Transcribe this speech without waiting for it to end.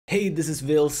Hey, this is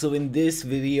Will. So in this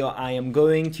video I am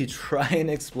going to try and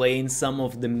explain some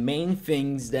of the main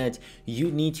things that you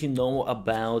need to know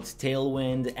about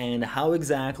Tailwind and how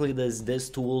exactly does this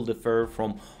tool differ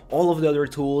from all of the other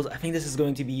tools. I think this is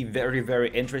going to be very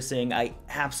interesting. I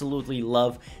absolutely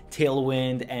love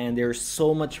Tailwind and there's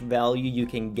so much value you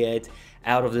can get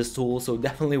out of this tool, so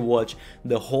definitely watch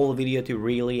the whole video to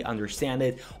really understand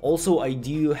it. Also, I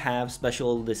do have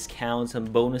special discounts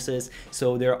and bonuses,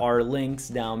 so there are links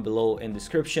down below in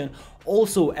description.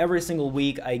 Also, every single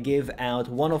week I give out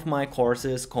one of my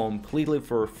courses completely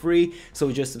for free,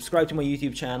 so just subscribe to my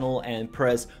YouTube channel and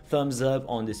press thumbs up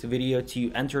on this video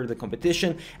to enter the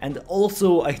competition. And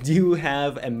also, I do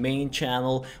have a main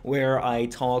channel where I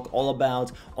talk all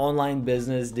about online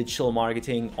business, digital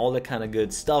marketing, all that kind of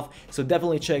good stuff, so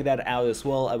definitely check that out as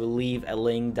well. I will leave a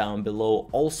link down below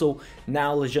also.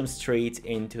 Now let's jump straight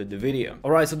into the video.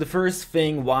 Alright, so the first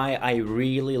thing why I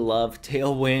really love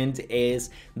Tailwind is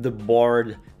the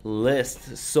board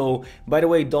list. So by the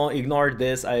way, don't ignore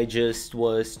this, I just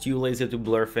was too lazy to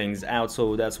blur things out,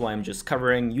 so that's why I'm just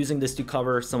using this to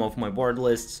cover some of my board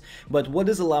lists. But what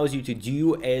this allows you to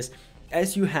do is,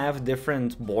 as you have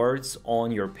different boards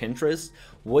on your Pinterest,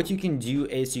 what you can do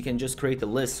is you can just create a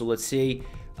list. So let's say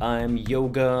I'm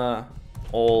yoga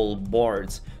all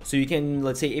boards, so you can,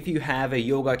 let's say if you have a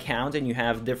yoga account and you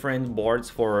have different boards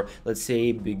for, let's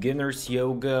say, beginners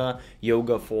yoga,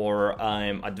 yoga for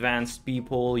advanced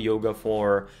people, yoga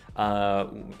for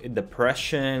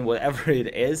depression, whatever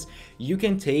it is, you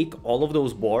can take all of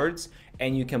those boards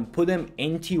and you can put them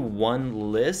into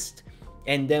one list.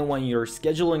 And then when you're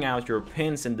scheduling out your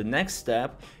pins in the next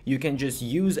step, you can just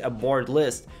use a board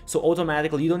list. So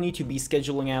automatically, you don't need to be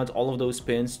scheduling out all of those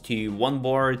pins to one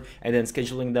board and then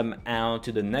scheduling them out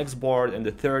to the next board and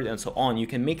the third and so on. You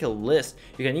can make a list.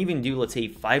 You can even do, let's say,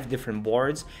 5 different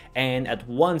boards, and at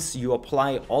once you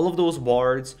apply all of those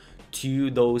boards to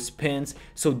those pins.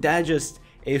 So that just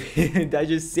that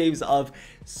just saves up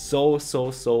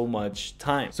so much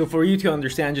time. So for you to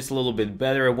understand just a little bit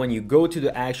better, when you go to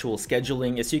the actual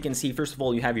scheduling, as you can see, first of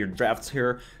all, you have your drafts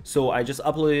here. So I just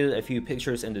uploaded a few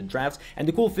pictures in the drafts, and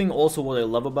the cool thing also, what I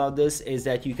love about this is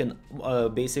that you can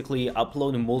basically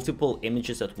upload multiple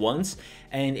images at once.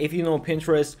 And if you know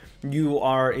Pinterest,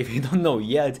 if you don't know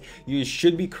yet, you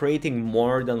should be creating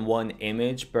more than one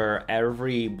image per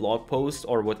every blog post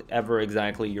or whatever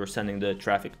exactly you're sending the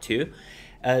traffic to.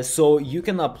 So you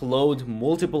can upload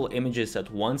multiple images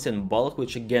at once in bulk,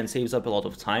 which again saves up a lot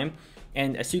of time.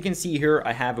 And as you can see here,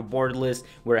 I have a board list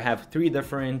where I have 3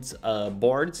 different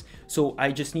boards. So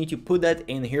I just need to put that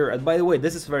in here. And by the way,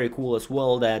 this is very cool as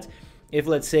well, that if,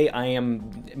 let's say,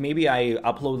 maybe I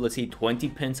upload, let's say, 20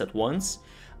 pins at once,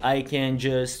 I can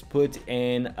just put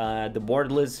in the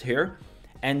board list here.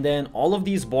 And then all of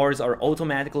these boards are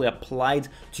automatically applied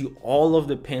to all of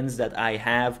the pins that I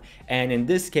have. And in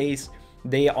this case,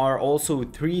 they are also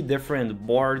 3 different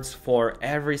boards for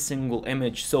every single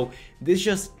image. So this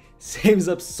just saves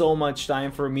up so much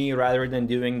time for me rather than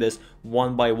doing this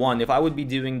one by one. If I would be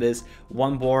doing this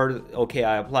one board, okay,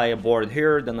 I apply a board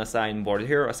here, then assign board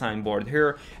here, assign board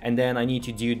here, and then I need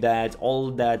to do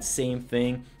all that same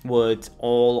thing with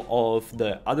all of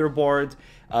the other board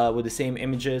with the same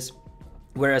images.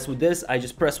 Whereas with this, I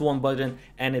just press one button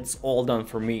and it's all done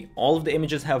for me. All of the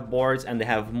images have boards and they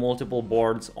have multiple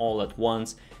boards all at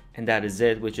once, and that is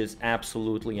it, which is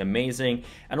absolutely amazing.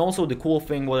 And also the cool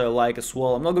thing, what I like as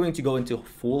well, I'm not going to go into a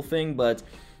full thing, but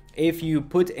if you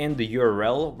put in the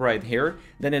URL right here,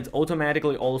 then it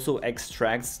automatically also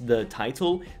extracts the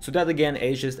title. So that again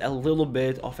is just a little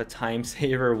bit of a time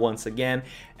saver once again.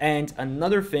 And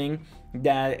another thing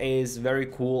that is very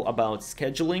cool about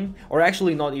scheduling, or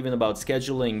actually not even about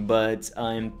scheduling, but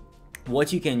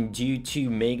what you can do to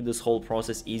make this whole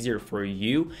process easier for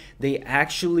you, they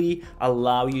actually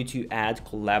allow you to add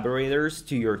collaborators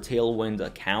to your Tailwind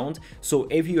account. So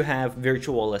if you have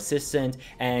virtual assistant,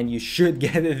 and you should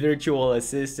get a virtual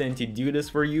assistant to do this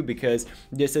for you, because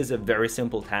this is a very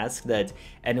simple task that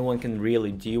anyone can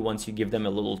really do once you give them a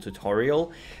little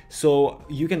tutorial. So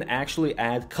you can actually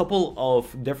add a couple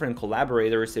of different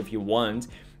collaborators if you want.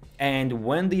 And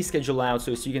when they schedule out,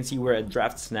 so as you can see, we're at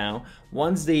drafts now,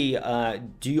 once they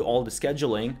do all the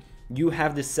scheduling, you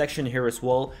have this section here as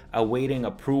well, awaiting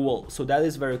approval. So that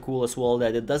is very cool as well,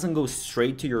 that it doesn't go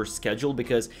straight to your schedule,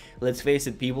 because let's face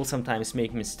it, people sometimes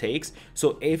make mistakes.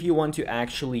 So if you want to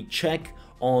actually check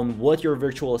on what your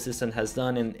virtual assistant has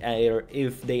done and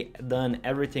if they done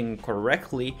everything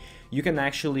correctly, you can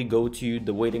actually go to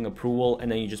the waiting approval,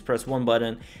 and then you just press one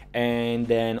button, and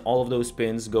then all of those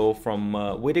pins go from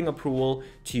waiting approval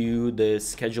to the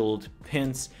scheduled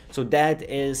pins. So that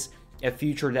is a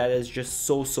feature that is just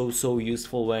so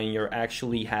useful when you're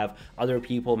actually have other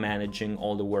people managing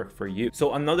all the work for you.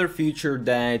 So another feature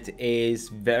that is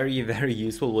very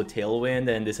useful with Tailwind,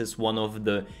 and this is one of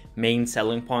the main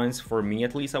selling points for me,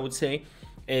 at least I would say,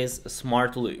 is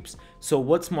smart loops. So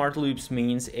what smart loops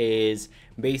means is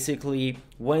basically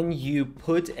when you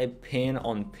put a pin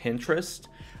on Pinterest,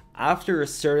 after a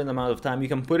certain amount of time you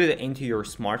can put it into your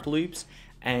smart loops,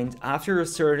 and after a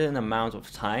certain amount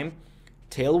of time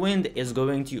Tailwind is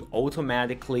going to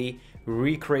automatically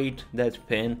recreate that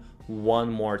pin one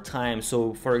more time.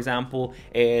 So for example,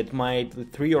 it might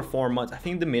 3 or 4 months, I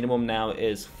think the minimum now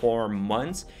is 4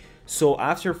 months. So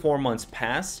after 4 months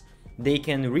pass, they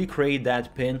can recreate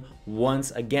that pin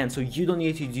once again. So you don't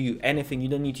need to do anything, you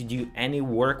don't need to do any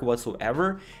work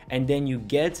whatsoever, and then you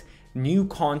get new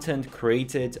content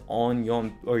created on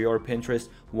your Pinterest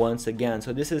once again.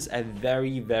 So this is a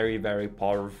very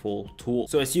powerful tool.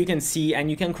 So as you can see,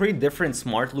 and you can create different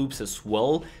smart loops as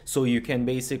well. So you can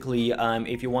basically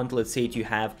if you want, let's say, to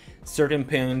have certain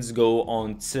pins go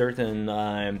on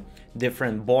certain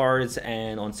different boards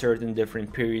and on certain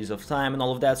different periods of time and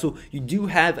all of that. So you do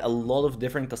have a lot of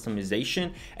different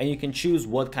customization, and you can choose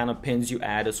what kind of pins you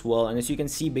add as well. And as you can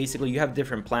see, basically you have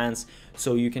different plans,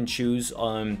 so you can choose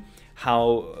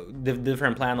how the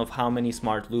different plan of how many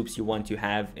smart loops you want to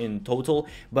have in total,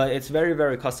 but it's very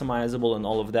customizable and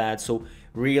all of that. So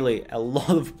really a lot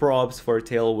of props for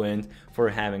Tailwind for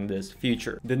having this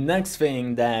feature. The next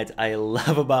thing that I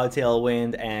love about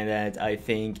Tailwind, and that I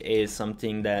think is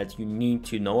something that you need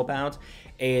to know about,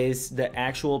 is the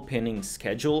actual pinning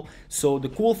schedule. So the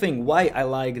cool thing why I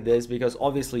like this, because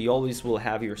obviously you always will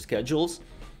have your schedules.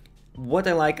 What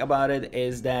I like about it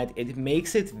is that it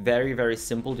makes it very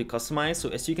simple to customize. So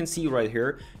as you can see right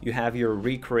here, you have your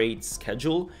recreate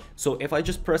schedule. So if I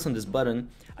just press on this button,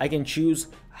 I can choose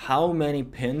how many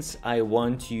pins I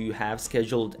want to have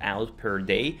scheduled out per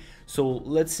day. So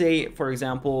let's say, for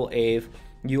example, if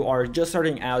you are just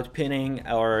starting out pinning,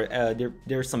 or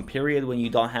there's some period when you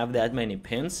don't have that many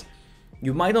pins,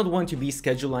 you might not want to be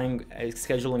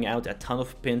scheduling out a ton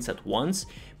of pins at once,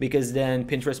 because then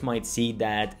Pinterest might see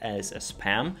that as a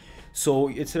spam. So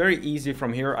it's very easy.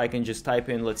 From here I can just type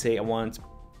in, let's say I want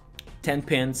 10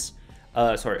 pins,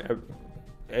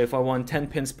 if I want 10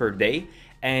 pins per day,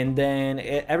 and then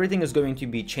everything is going to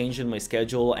be changed in my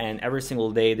schedule, and every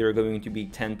single day there are going to be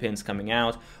 10 pins coming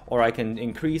out, or I can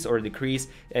increase or decrease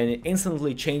and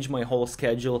instantly change my whole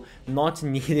schedule, not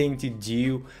needing to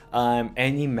do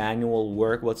any manual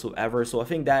work whatsoever. So I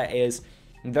think that is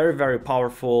very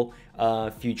powerful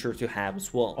feature to have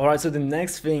as well. All right, so the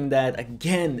next thing that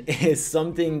again is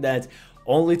something that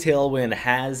only Tailwind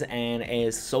has and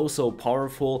is so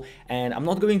powerful, and I'm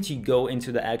not going to go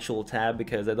into the actual tab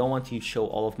because I don't want to show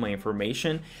all of my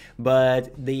information,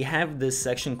 but they have this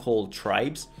section called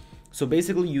tribes. So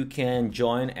basically you can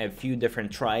join a few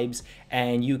different tribes,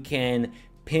 and you can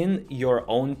pin your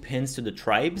own pins to the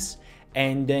tribes,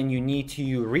 and then you need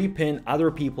to repin other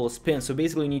people's pins. So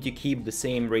basically you need to keep the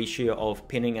same ratio of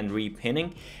pinning and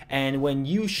repinning, and when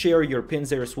you share your pins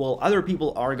there as well, other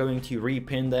people are going to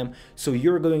repin them, so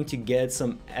you're going to get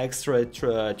some extra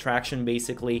traction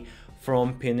basically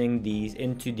from pinning these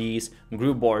into these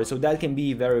group boards. So that can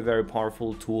be a very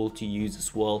powerful tool to use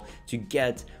as well to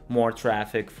get more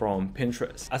traffic from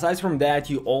Pinterest. Aside from that,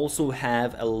 you also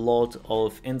have a lot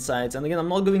of insights, and again, I'm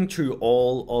not going through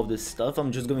all of this stuff,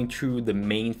 I'm just going through the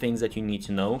main things that you need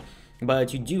to know.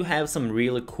 But you do have some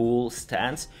really cool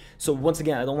stats. So once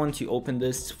again, I don't want to open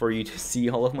this for you to see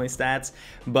all of my stats,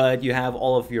 but you have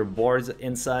all of your boards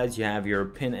insights, you have your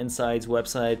pin insights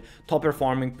website, top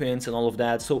performing pins and all of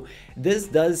that. So this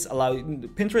does allow,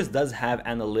 Pinterest does have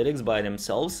analytics by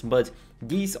themselves, but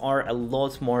these are a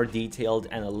lot more detailed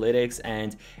analytics,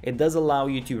 and it does allow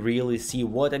you to really see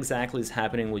what exactly is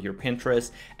happening with your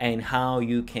Pinterest and how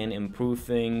you can improve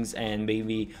things, and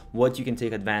maybe what you can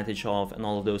take advantage of and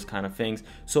all of those kind of things.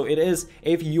 So it is,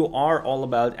 if you are all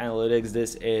about analytics,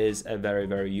 this is a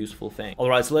very useful thing. All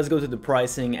right, so let's go to the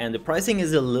pricing, and the pricing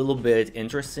is a little bit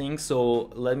interesting. So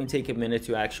let me take a minute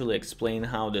to actually explain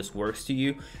how this works to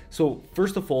you. So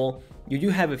first of all, you do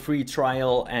have a free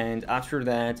trial, and after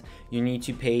that you need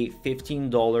to pay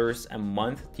 $15 a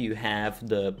month to have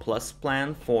the plus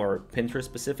plan for Pinterest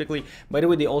specifically. By the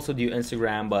way, they also do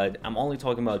Instagram, but I'm only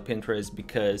talking about Pinterest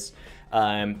because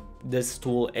this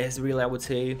tool is really, I would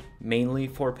say, mainly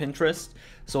for Pinterest.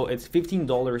 So it's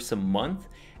 $15 a month,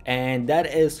 and that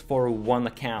is for one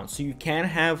account. So you can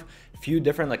have few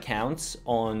different accounts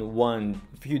on one,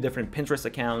 few different Pinterest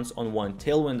accounts on one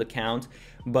Tailwind account,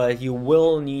 but you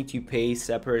will need to pay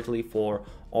separately for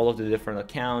all of the different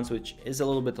accounts, which is a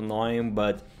little bit annoying,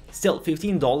 but still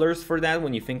 $15 for that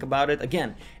when you think about it.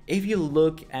 Again, if you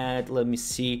look at, let me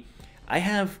see, I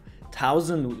have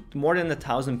more than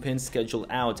 1,000 pins scheduled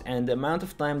out, and the amount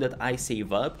of time that I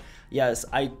save up, yes,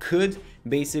 I could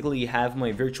basically have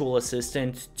my virtual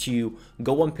assistant to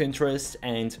go on Pinterest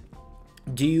and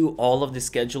do all of the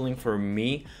scheduling for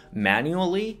me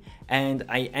manually, and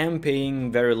I am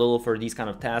paying very little for these kind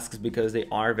of tasks because they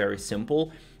are very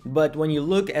simple. But when you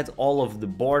look at all of the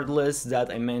board lists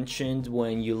that I mentioned,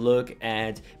 when you look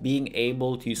at being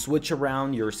able to switch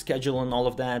around your schedule and all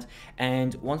of that,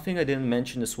 and one thing I didn't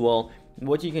mention as well,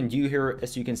 what you can do here,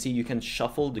 as you can see, you can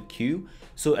shuffle the queue.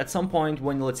 So at some point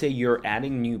when, let's say, you're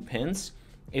adding new pins,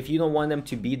 if you don't want them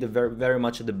to be very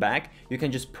much at the back, you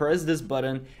can just press this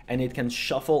button and it can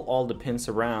shuffle all the pins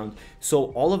around.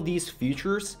 So all of these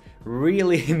features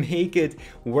really make it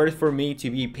worth for me to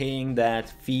be paying that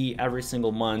fee every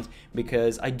single month,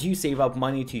 because I do save up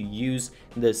money to use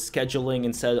the scheduling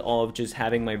instead of just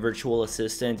having my virtual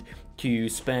assistant to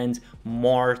spend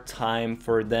more time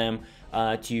for them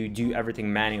to do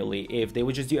everything manually. If they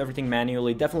would just do everything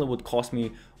manually, definitely would cost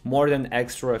me more than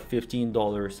extra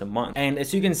 $15 a month. And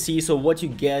as you can see, so what you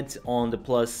get on the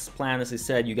Plus plan, as I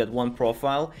said, you get one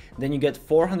profile, then you get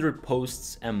 400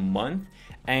 posts a month,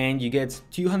 and you get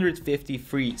 250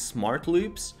 free smart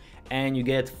loops, and you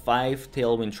get 5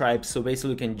 Tailwind tribes. So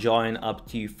basically you can join up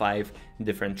to 5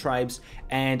 different tribes.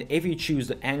 And if you choose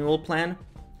the annual plan,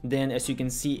 then as you can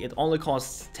see, it only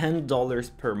costs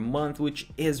 $10 per month, which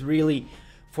is really,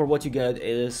 for what you get, it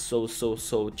is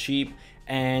so cheap.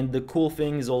 And the cool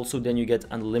thing is also then you get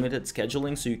unlimited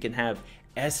scheduling, so you can have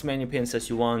as many pins as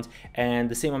you want and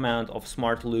the same amount of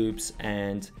smart loops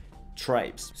and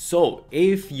tribes. So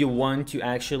if you want to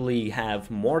actually have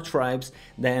more tribes,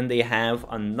 then they have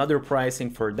another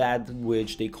pricing for that,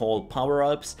 which they call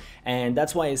power-ups. And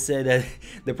that's why I said that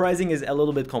the pricing is a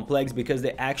little bit complex, because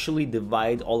they actually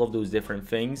divide all of those different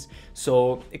things.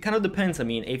 So it kind of depends. I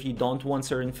mean, if you don't want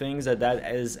certain things, that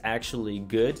is actually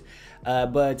good.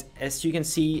 But as you can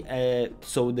see,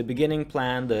 so the beginning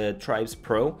plan, the Tribes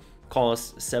Pro,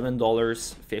 costs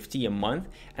 $7.50 a month,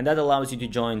 and that allows you to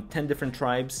join 10 different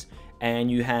tribes, and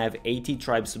you have 80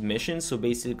 tribe submissions. So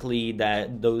basically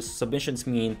those submissions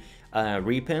mean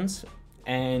repins.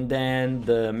 And then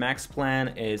the max plan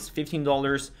is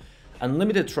 $15,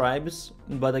 unlimited tribes,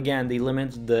 but again they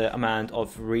limit the amount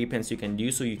of repins you can do,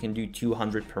 so you can do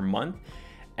 200 per month.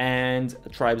 And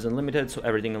tribes unlimited, so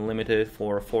everything unlimited,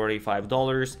 for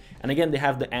 $45. And again, they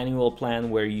have the annual plan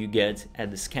where you get a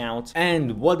discount.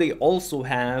 And what they also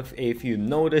have, if you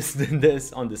noticed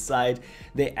this on the side,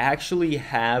 they actually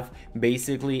have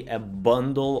basically a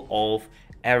bundle of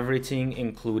everything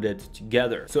included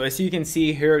together. So as you can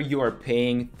see here, you are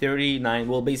paying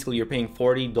basically you're paying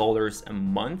 $40 a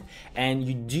month, and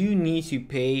you do need to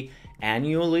pay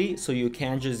annually, so you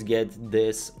can't just get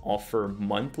this offer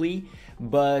monthly.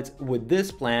 But with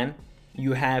this plan,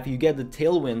 you get the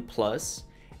Tailwind Plus,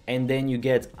 and then you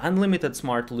get unlimited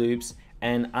smart loops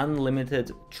and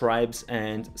unlimited tribes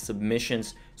and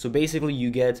submissions. So basically you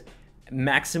get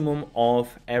maximum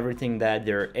of everything that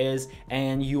there is,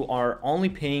 and you are only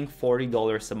paying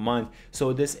 $40 a month.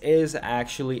 So this is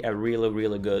actually a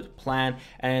really good plan.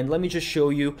 And let me just show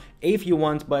you, if you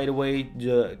want, by the way,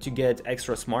 to get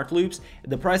extra smart loops,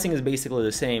 the pricing is basically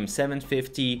the same,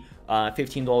 $7.50,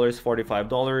 $15,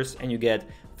 $45, and you get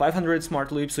 500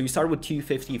 smart loops. So you start with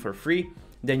 250 for free,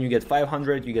 then you get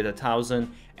 500, you get 1,000,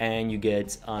 and you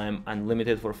get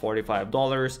unlimited for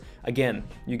 $45. Again,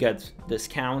 you get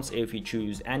discounts if you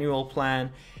choose annual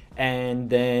plan. And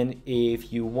then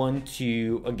if you want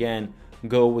to, again,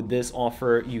 go with this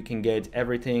offer, you can get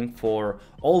everything for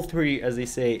all three, as they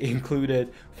say,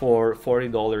 included for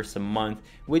 $40 a month,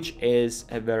 which is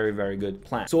a very good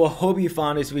plan. So I hope you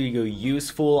found this video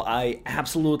useful. I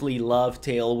absolutely love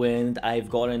Tailwind. I've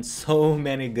gotten so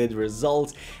many good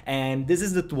results, and this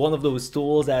is one of those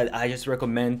tools that I just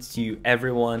recommend to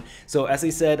everyone. So as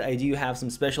I said, I do have some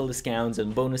special discounts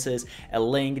and bonuses, a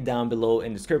link down below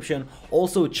in the description.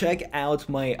 Also check out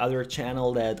my other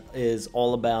channel that is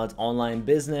all about online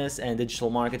business and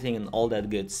digital marketing and all that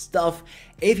good stuff.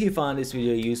 If you found this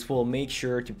video useful, make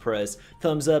sure to press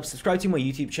thumbs up, subscribe to my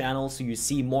YouTube channel so you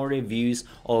see more reviews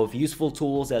of useful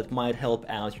tools that might help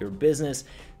out your business.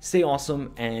 Stay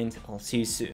awesome, and I'll see you soon.